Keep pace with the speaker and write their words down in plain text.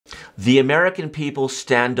The American people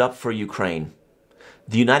stand up for Ukraine.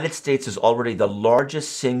 The United States is already the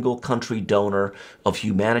largest single country donor of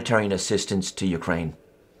humanitarian assistance to Ukraine.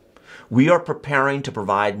 We are preparing to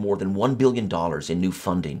provide more than $1 billion in new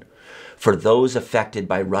funding for those affected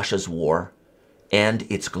by Russia's war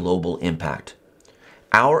and its global impact.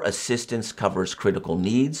 Our assistance covers critical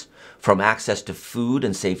needs, from access to food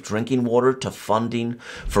and safe drinking water to funding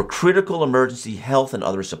for critical emergency health and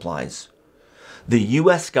other supplies. The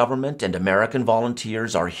U.S. government and American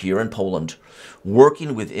volunteers are here in Poland,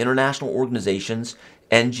 working with international organizations,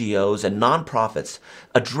 NGOs, and nonprofits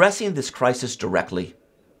addressing this crisis directly.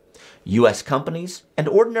 U.S. companies and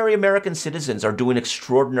ordinary American citizens are doing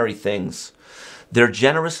extraordinary things. They're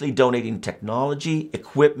generously donating technology,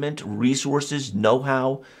 equipment, resources,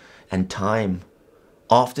 know-how, and time,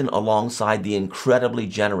 often alongside the incredibly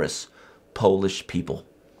generous Polish people.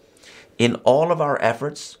 In all of our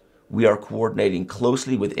efforts, we are coordinating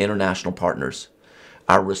closely with international partners.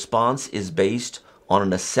 Our response is based on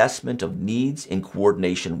an assessment of needs in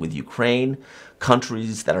coordination with Ukraine,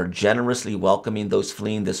 countries that are generously welcoming those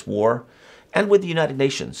fleeing this war, and with the United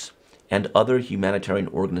Nations and other humanitarian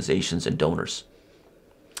organizations and donors.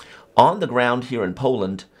 On the ground here in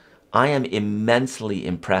Poland, I am immensely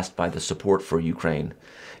impressed by the support for Ukraine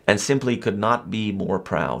and simply could not be more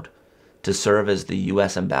proud to serve as the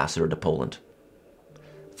U.S. ambassador to Poland.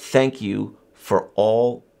 Thank you for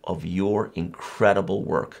all of your incredible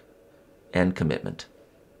work and commitment.